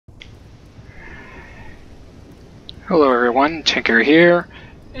Hello everyone, Tinker here,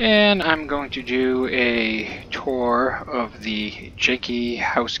 and I'm going to do a tour of the Janky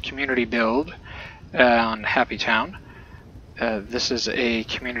House community build on Happytown. This is a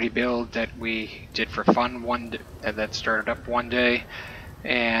community build that we did for fun that started up one day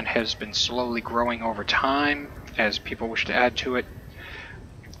and has been slowly growing over time as people wish to add to it.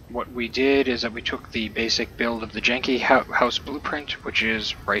 What we did is that we took the basic build of the Janky House blueprint, which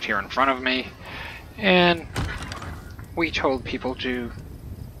is right here in front of me, and we told people to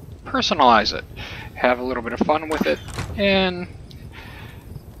personalize it, have a little bit of fun with it, and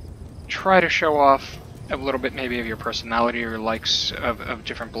try to show off a little bit maybe of your personality or likes of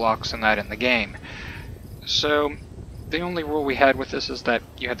different blocks and that in the game. So the only rule we had with this is that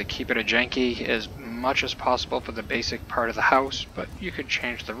you had to keep it a janky as much as possible for the basic part of the house, but you could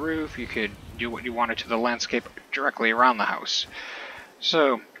change the roof, you could do what you wanted to the landscape directly around the house.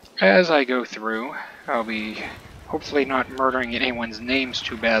 So as I go through, I'll be hopefully not murdering anyone's names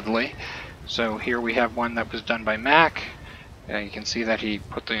too badly. So here we have one that was done by Mac. You can see that he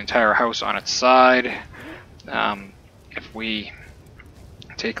put the entire house on its side. If we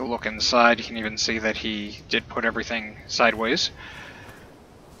take a look inside, you can even see that he did put everything sideways.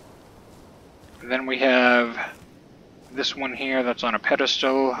 Then we have this one here that's on a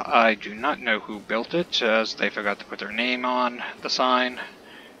pedestal. I do not know who built it, as they forgot to put their name on the sign.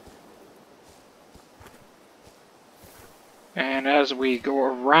 And as we go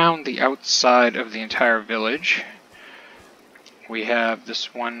around the outside of the entire village, we have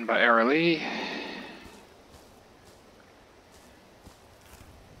this one by Aralee.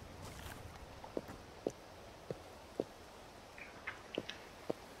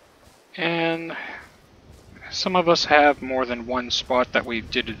 And some of us have more than one spot that we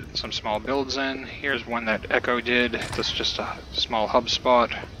did some small builds in. Here's one that Echo did. That's just a small hub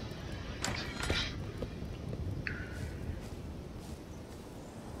spot.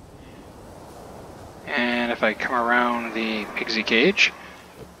 And if I come around the Pigsy cage,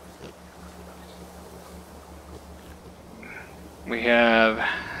 we have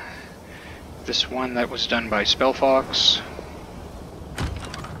this one that was done by Spellfox.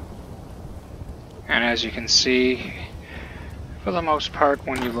 And as you can see, for the most part,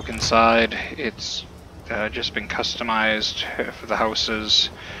 when you look inside, it's just been customized for the houses.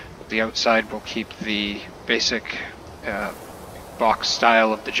 The outside will keep the basic box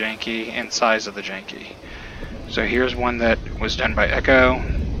style of the Janky and size of the Janky. So here's one that was done by Echo,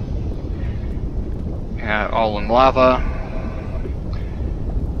 all in lava.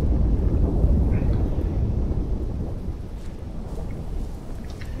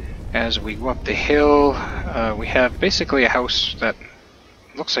 As we go up the hill, we have basically a house that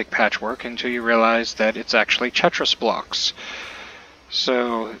looks like patchwork until you realize that it's actually Tetris blocks.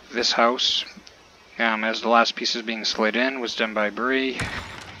 So this house, as the last piece is being slid in, was done by Bree.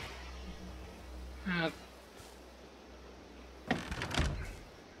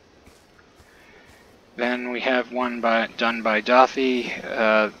 Then we have one done by Dothy.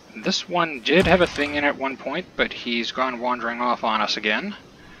 This one did have a thing in at one point, but he's gone wandering off on us again.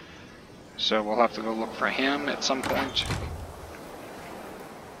 So we'll have to go look for him at some point.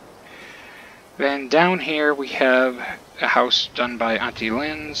 Then down here we have a house done by Auntie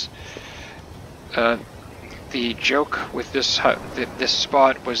Lynn's. The joke with this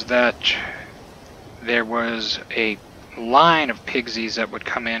spot was that there was a line of pigsies that would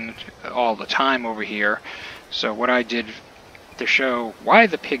come in all the time over here. So what I did to show why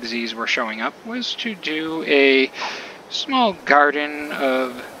the pigsies were showing up was to do a small garden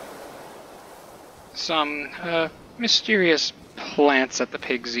of some mysterious plants that the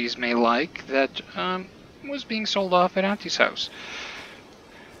pigsies may like that was being sold off at Auntie's house.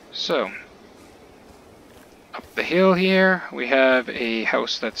 So up the hill here, we have a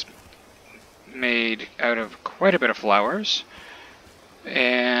house that's made out of quite a bit of flowers,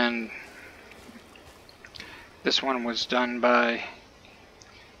 and this one was done by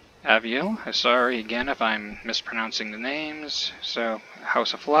Aviel. Sorry again if I'm mispronouncing the names. So,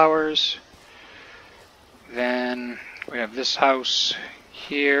 House of Flowers. Then we have this house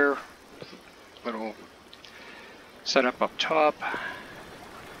here, little setup up top.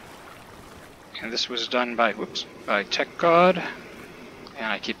 And this was done by, by Tech God. And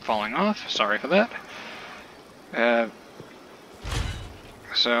I keep falling off, sorry for that.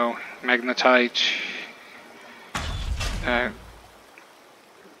 So, magnetite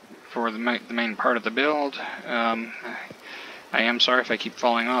for the main part of the build. I am sorry if I keep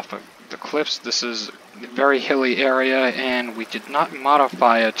falling off of the cliffs. This is a very hilly area, and we did not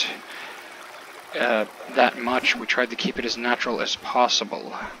modify it that much. We tried to keep it as natural as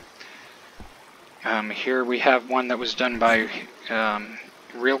possible. Here we have one that was done by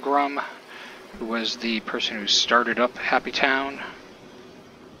Real Grum, who was the person who started up Happytown.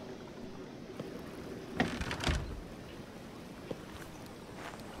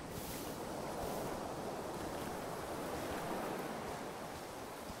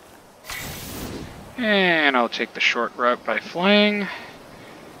 And I'll take the short route by flying.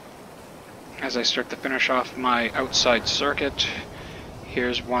 As I start to finish off my outside circuit,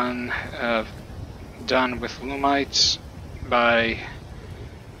 here's one done with Lumites by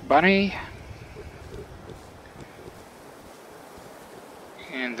Bunny.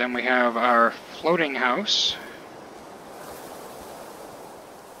 And then we have our floating house,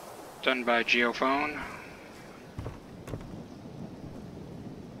 done by Geophone.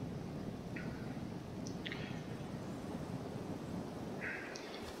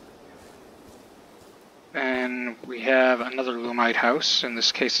 And we have another Lumite house, in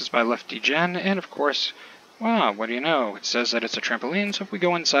this case it's by Lefty Jen, and of course, wow, what do you know, it says that it's a trampoline, so if we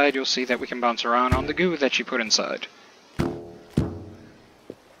go inside you'll see that we can bounce around on the goo that she put inside.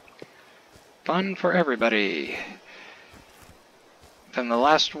 Fun for everybody. Then the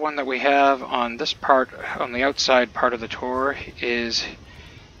last one that we have on this part, on the outside part of the tour, is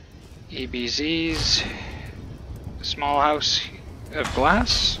EBZ's small house of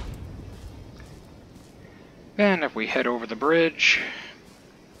glass. Then if we head over the bridge,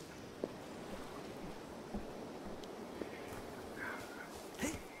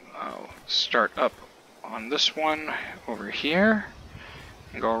 I'll start up on this one over here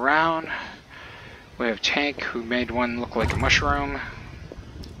and go around. We have Tank, who made one look like a mushroom.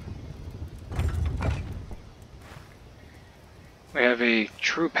 We have a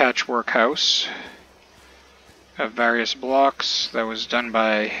true patchwork house of various blocks that was done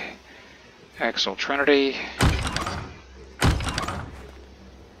by Axel Trinity.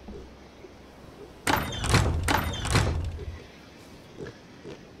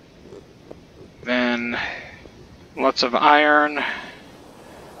 Then lots of iron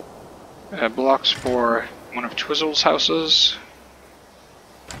blocks for one of Twizzle's houses.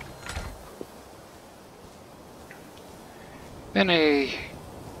 Then a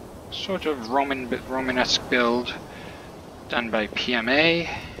sort of Romanesque build done by PMA.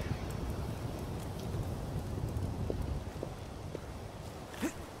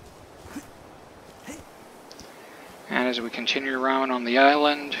 And as we continue around on the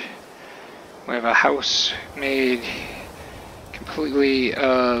island, we have a house made completely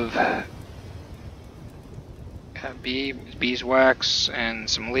of beeswax and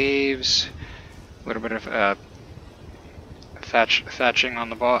some leaves, a little bit of thatching on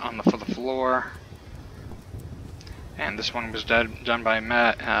for the floor. And this one was done by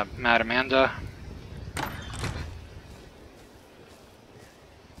Matt Amanda.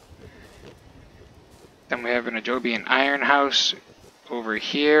 Then we have an adobe and iron house over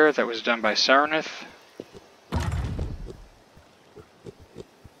here that was done by Saranith,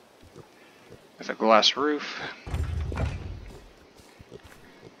 with a glass roof.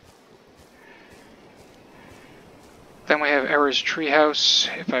 Then we have Era's treehouse.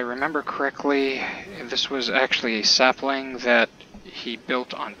 If I remember correctly, this was actually a sapling that he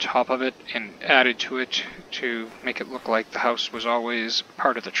built on top of it and added to it to make it look like the house was always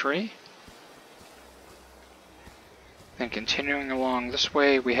part of the tree. Then continuing along this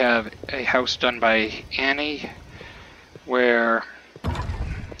way, we have a house done by Annie, where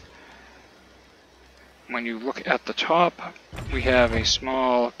when you look at the top, we have a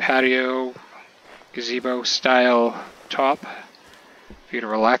small patio, gazebo style top for you to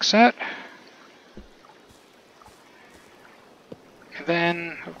relax at. And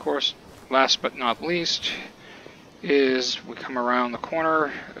then, of course, last but not least, is we come around the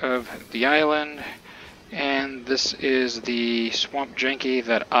corner of the island, and this is the swamp janky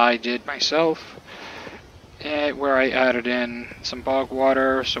that I did myself, where I added in some bog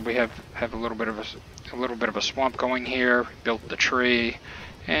water, so we have a little bit of a swamp going here. Built the tree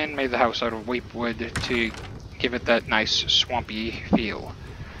and made the house out of weepwood to give it that nice swampy feel.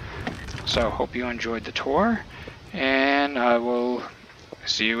 So hope you enjoyed the tour, and I will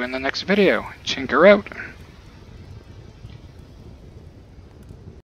see you in the next video. Tinker out.